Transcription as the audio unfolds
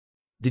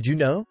Did you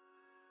know?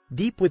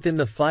 Deep within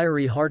the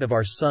fiery heart of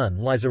our Sun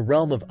lies a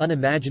realm of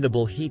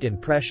unimaginable heat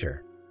and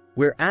pressure,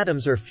 where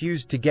atoms are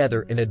fused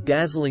together in a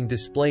dazzling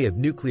display of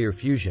nuclear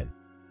fusion.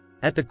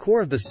 At the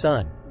core of the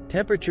Sun,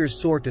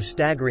 temperatures soar to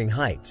staggering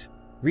heights,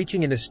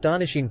 reaching an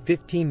astonishing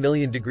 15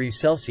 million degrees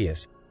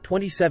Celsius,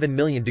 27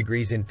 million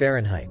degrees in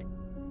Fahrenheit.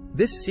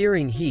 This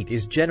searing heat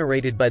is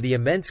generated by the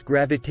immense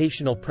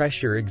gravitational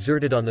pressure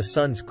exerted on the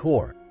Sun's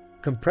core,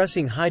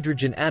 compressing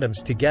hydrogen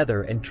atoms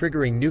together and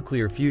triggering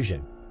nuclear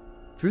fusion.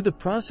 Through the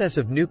process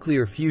of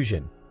nuclear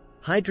fusion,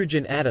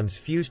 hydrogen atoms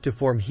fuse to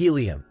form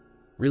helium,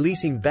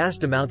 releasing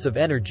vast amounts of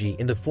energy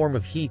in the form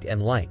of heat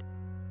and light.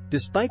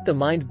 Despite the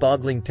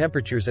mind-boggling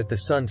temperatures at the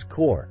Sun's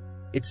core,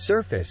 its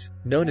surface,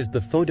 known as the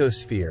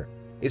photosphere,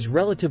 is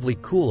relatively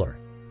cooler,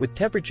 with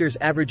temperatures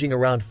averaging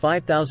around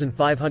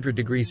 5,500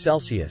 degrees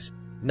Celsius,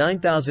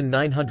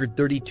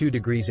 9,932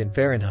 degrees in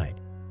Fahrenheit.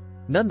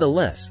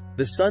 Nonetheless,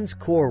 the Sun's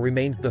core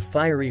remains the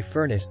fiery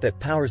furnace that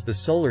powers the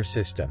solar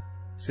system,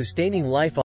 sustaining life